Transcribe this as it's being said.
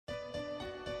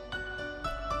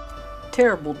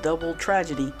terrible double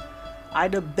tragedy.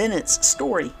 Ida Bennett's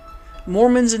story.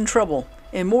 Mormons in trouble.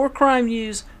 And more crime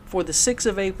news for the 6th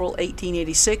of April,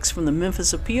 1886 from the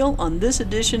Memphis Appeal on this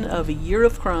edition of A Year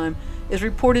of Crime is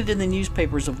reported in the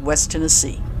newspapers of West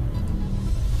Tennessee.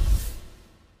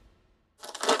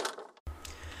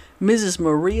 Mrs.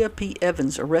 Maria P.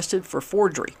 Evans arrested for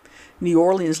forgery. New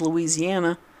Orleans,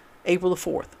 Louisiana, April the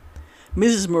 4th.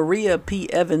 Mrs. Maria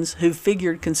P. Evans, who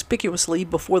figured conspicuously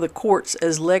before the courts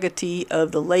as legatee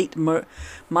of the late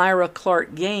Myra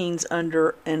Clark Gaines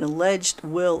under an alleged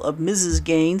will of Mrs.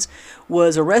 Gaines,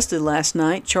 was arrested last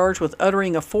night, charged with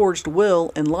uttering a forged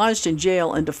will and lodged in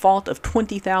jail in default of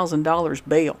 $20,000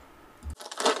 bail.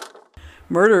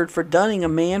 Murdered for dunning a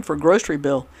man for grocery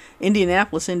bill.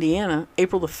 Indianapolis, Indiana,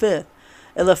 April the 5th.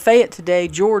 At Lafayette today,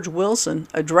 George Wilson,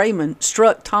 a drayman,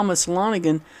 struck Thomas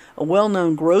Lonigan, a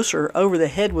well-known grocer, over the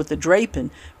head with a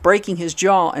drapin, breaking his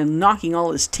jaw and knocking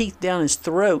all his teeth down his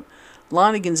throat.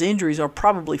 Lonigan's injuries are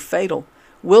probably fatal.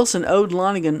 Wilson owed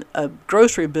Lonigan a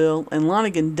grocery bill, and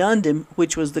Lonigan dunned him,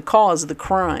 which was the cause of the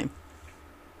crime.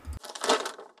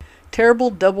 Terrible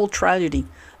double tragedy.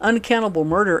 Unaccountable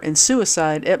murder and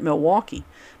suicide at Milwaukee.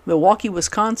 Milwaukee,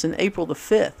 Wisconsin, April the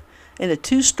 5th. In a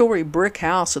two-story brick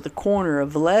house at the corner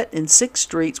of Villette and 6th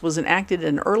Streets was enacted at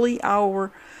an early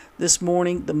hour this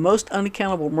morning the most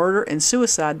unaccountable murder and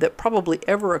suicide that probably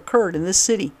ever occurred in this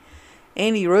city.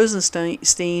 Annie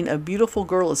Rosenstein, a beautiful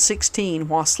girl of 16,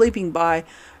 while sleeping by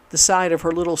the side of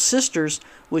her little sisters,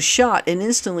 was shot and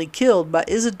instantly killed by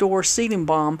Isidore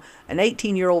Seidenbaum, an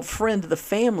 18-year-old friend of the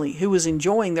family who was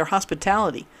enjoying their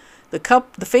hospitality. The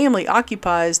family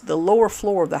occupies the lower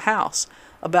floor of the house.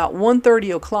 About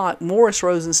 1:30 o'clock, Morris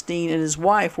Rosenstein and his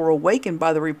wife were awakened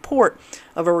by the report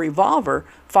of a revolver,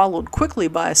 followed quickly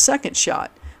by a second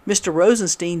shot. Mr.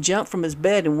 Rosenstein jumped from his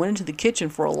bed and went into the kitchen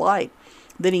for a light.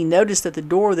 Then he noticed that the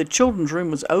door of the children's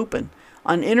room was open.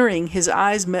 On entering, his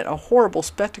eyes met a horrible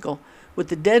spectacle. With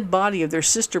the dead body of their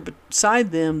sister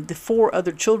beside them, the 4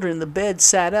 other children in the bed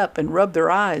sat up and rubbed their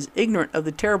eyes, ignorant of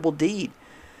the terrible deed.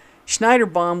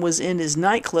 Schneiderbaum was in his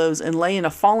nightclothes and lay in a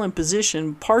fallen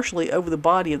position partially over the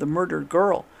body of the murdered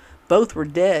girl. Both were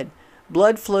dead.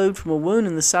 Blood flowed from a wound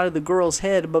in the side of the girl's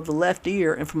head above the left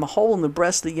ear and from a hole in the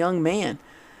breast of the young man.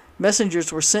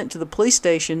 Messengers were sent to the police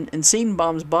station, and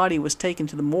Seidenbaum's body was taken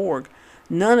to the morgue.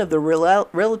 None of the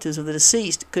relatives of the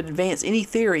deceased could advance any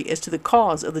theory as to the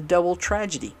cause of the double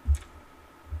tragedy.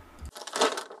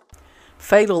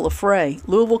 Fatal affray.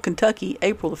 Louisville, Kentucky,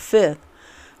 April the 5th.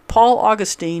 Paul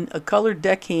Augustine, a colored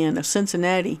deckhand of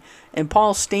Cincinnati, and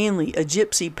Paul Stanley, a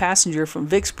gypsy passenger from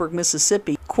Vicksburg,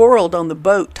 Mississippi, quarreled on the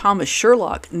boat Thomas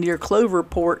Sherlock near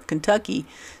Cloverport, Kentucky,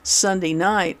 Sunday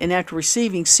night, and after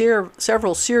receiving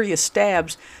several serious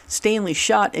stabs, Stanley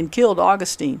shot and killed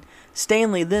Augustine.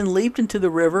 Stanley then leaped into the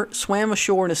river, swam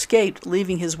ashore, and escaped,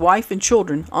 leaving his wife and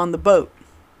children on the boat.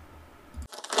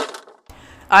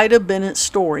 Ida Bennett's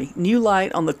story. New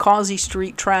light on the Causey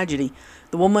Street tragedy.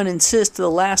 The woman insists to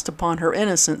the last upon her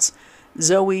innocence.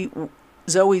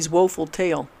 Zoe's woeful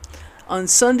tale. On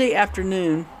Sunday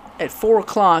afternoon at 4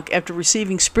 o'clock, after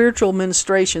receiving spiritual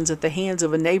ministrations at the hands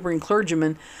of a neighboring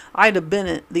clergyman, Ida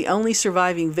Bennett, the only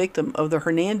surviving victim of the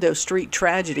Hernando Street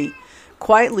tragedy,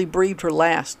 quietly breathed her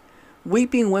last.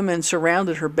 Weeping women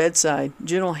surrounded her bedside.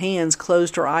 Gentle hands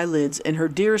closed her eyelids, and her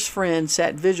dearest friend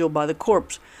sat vigil by the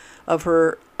corpse of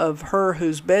her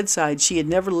whose bedside she had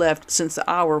never left since the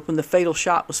hour when the fatal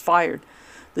shot was fired.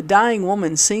 The dying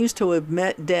woman seems to have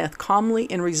met death calmly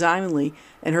and resignedly,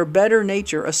 and her better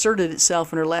nature asserted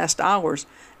itself in her last hours,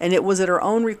 and it was at her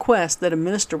own request that a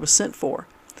minister was sent for.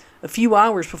 A few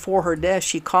hours before her death,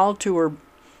 she called to her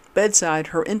bedside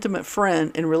her intimate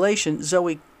friend and relation,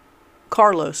 Zoe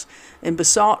Carlos, and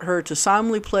besought her to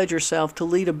solemnly pledge herself to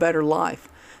lead a better life.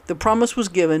 The promise was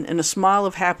given, and a smile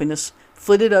of happiness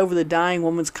flitted over the dying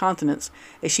woman's countenance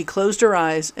as she closed her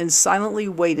eyes and silently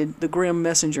waited the grim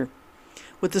messenger.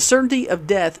 With the certainty of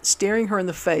death staring her in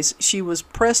the face, she was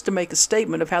pressed to make a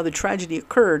statement of how the tragedy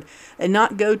occurred and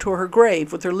not go to her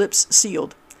grave with her lips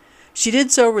sealed. She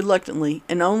did so reluctantly,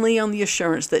 and only on the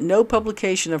assurance that no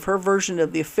publication of her version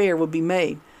of the affair would be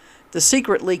made. The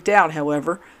secret leaked out,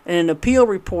 however, and an appeal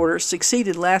reporter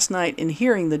succeeded last night in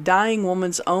hearing the dying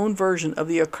woman's own version of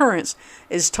the occurrence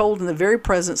as told in the very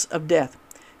presence of death.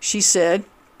 She said,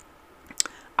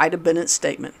 Ida Bennett's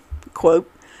statement, quote,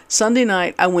 Sunday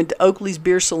night I went to Oakley's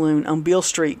Beer Saloon on Beale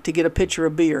Street to get a pitcher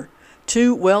of beer.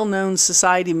 2 well-known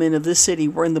society men of this city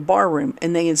were in the bar room,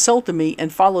 and they insulted me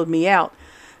and followed me out.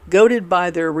 Goaded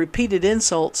by their repeated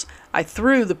insults, I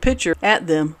threw the pitcher at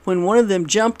them when one of them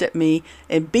jumped at me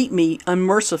and beat me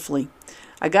unmercifully.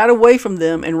 I got away from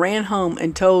them and ran home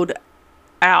and told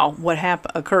what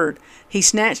occurred. He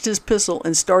snatched his pistol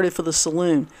and started for the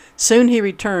saloon. Soon he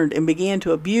returned and began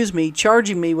to abuse me,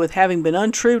 charging me with having been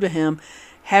untrue to him,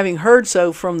 having heard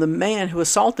so from the man who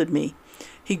assaulted me.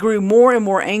 He grew more and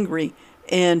more angry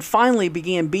and finally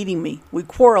began beating me. We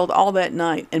quarreled all that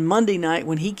night, and Monday night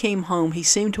when he came home he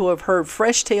seemed to have heard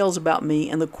fresh tales about me,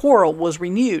 and the quarrel was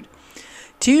renewed.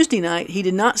 Tuesday night he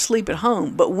did not sleep at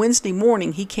home, but Wednesday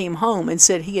morning he came home and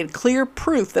said he had clear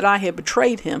proof that I had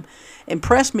betrayed him, and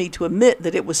pressed me to admit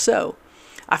that it was so.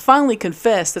 I finally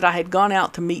confessed that I had gone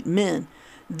out to meet men.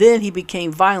 Then he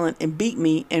became violent and beat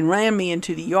me and ran me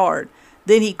into the yard.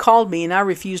 Then he called me and I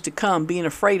refused to come, being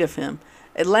afraid of him.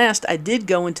 At last I did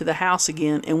go into the house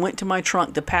again and went to my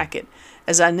trunk to pack it.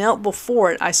 As I knelt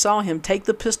before it, I saw him take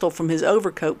the pistol from his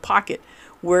overcoat pocket,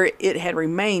 where it had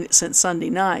remained since Sunday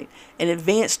night, and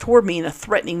advanced toward me in a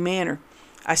threatening manner.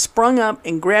 I sprung up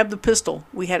and grabbed the pistol.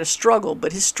 We had a struggle,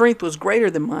 but his strength was greater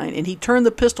than mine, and he turned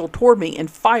the pistol toward me and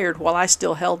fired while I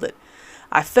still held it.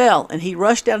 I fell, and he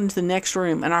rushed out into the next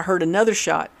room, and I heard another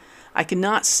shot. I could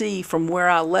not see him from where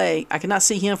I lay,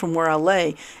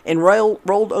 and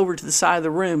rolled over to the side of the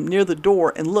room near the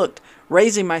door and looked,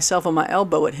 raising myself on my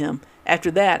elbow at him. After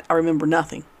that, I remember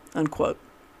nothing." Unquote.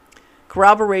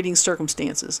 Corroborating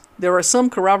circumstances. There are some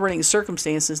corroborating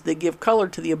circumstances that give color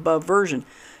to the above version.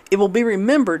 It will be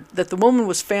remembered that the woman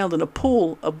was found in a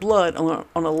pool of blood on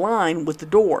a line with the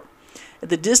door. At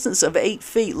the distance of 8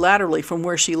 feet laterally from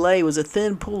where she lay was a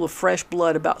thin pool of fresh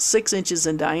blood about 6 inches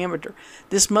in diameter.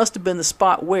 This must have been the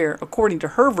spot where, according to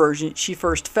her version, she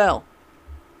first fell,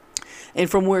 and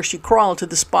from where she crawled to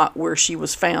the spot where she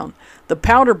was found. The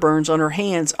powder burns on her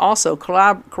hands also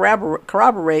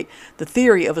corroborate the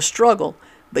theory of a struggle,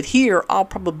 but here all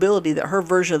probability that her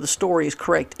version of the story is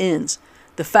correct ends.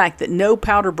 The fact that no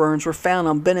powder burns were found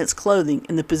on Bennett's clothing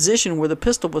and the position where the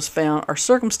pistol was found are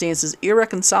circumstances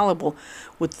irreconcilable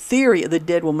with the theory of the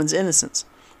dead woman's innocence.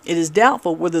 It is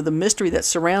doubtful whether the mystery that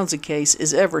surrounds the case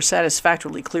is ever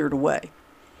satisfactorily cleared away.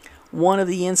 One of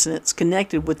the incidents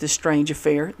connected with this strange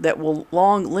affair that will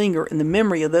long linger in the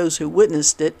memory of those who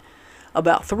witnessed it.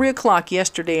 About 3 o'clock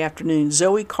yesterday afternoon,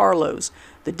 Zoe Carlos,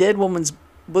 the dead woman's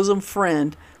bosom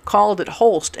friend, called at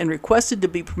Holst and requested to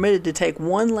be permitted to take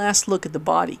one last look at the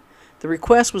body. The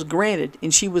request was granted,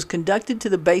 and she was conducted to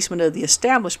the basement of the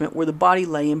establishment where the body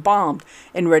lay embalmed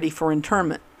and ready for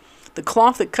interment. The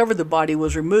cloth that covered the body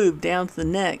was removed down to the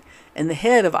neck, and the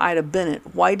head of Ida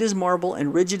Bennett, white as marble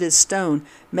and rigid as stone,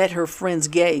 met her friend's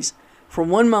gaze. For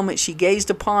one moment she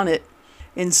gazed upon it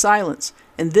in silence,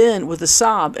 and then, with a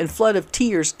sob and flood of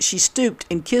tears, she stooped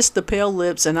and kissed the pale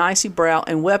lips and icy brow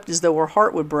and wept as though her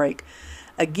heart would break.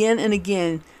 Again and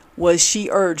again was she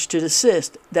urged to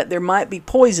desist, that there might be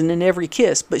poison in every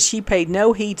kiss, but she paid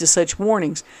no heed to such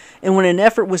warnings, and when an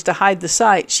effort was to hide the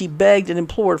sight, she begged and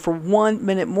implored for 1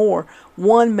 minute more,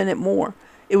 1 minute more.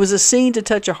 It was a scene to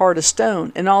touch a heart of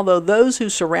stone, and although those who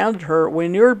surrounded her were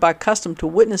inured by custom to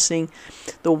witnessing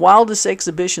the wildest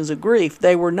exhibitions of grief,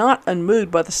 they were not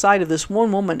unmoved by the sight of this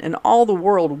one woman and all the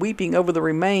world weeping over the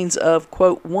remains of,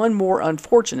 quote, "one more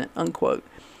unfortunate," unquote.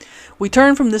 We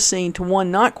turn from this scene to one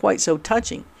not quite so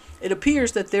touching. It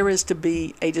appears that there is to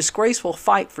be a disgraceful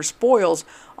fight for spoils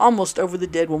almost over the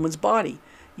dead woman's body.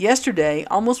 Yesterday,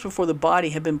 almost before the body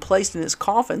had been placed in its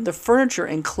coffin, the furniture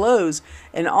and clothes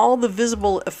and all the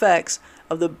visible effects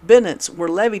of the Bennetts were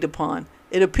levied upon.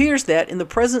 It appears that, in the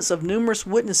presence of numerous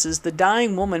witnesses, the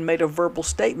dying woman made a verbal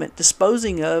statement,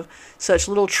 disposing of such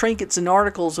little trinkets and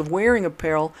articles of wearing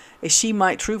apparel as she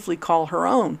might truthfully call her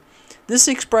own. This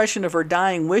expression of her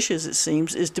dying wishes, it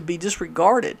seems, is to be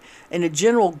disregarded, and a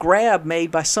general grab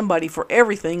made by somebody for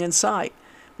everything in sight.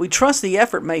 We trust the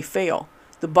effort may fail.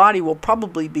 The body will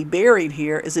probably be buried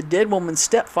here, as the dead woman's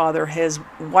stepfather has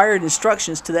wired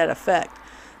instructions to that effect.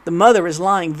 The mother is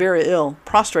lying very ill,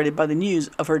 prostrated by the news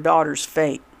of her daughter's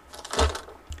fate.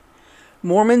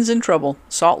 Mormons in Trouble,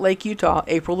 Salt Lake, Utah,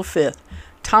 April the 5th.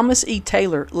 Thomas E.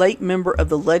 Taylor, late member of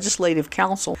the Legislative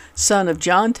Council, son of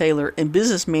John Taylor and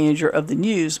business manager of the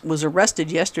News, was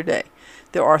arrested yesterday.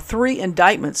 There are 3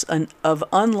 indictments of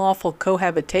unlawful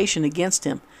cohabitation against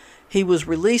him. He was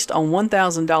released on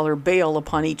 $1,000 bail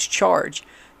upon each charge.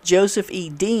 Joseph E.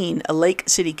 Dean, a Lake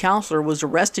City councilor, was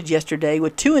arrested yesterday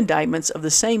with 2 indictments of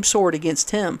the same sort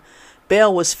against him.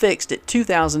 Bail was fixed at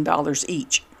 $2,000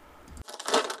 each.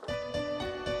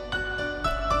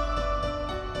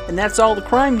 And that's all the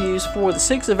crime news for the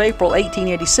 6th of April,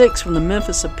 1886 from the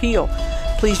Memphis Appeal.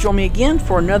 Please join me again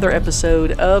for another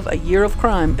episode of A Year of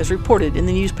Crime as reported in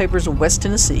the newspapers of West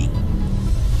Tennessee.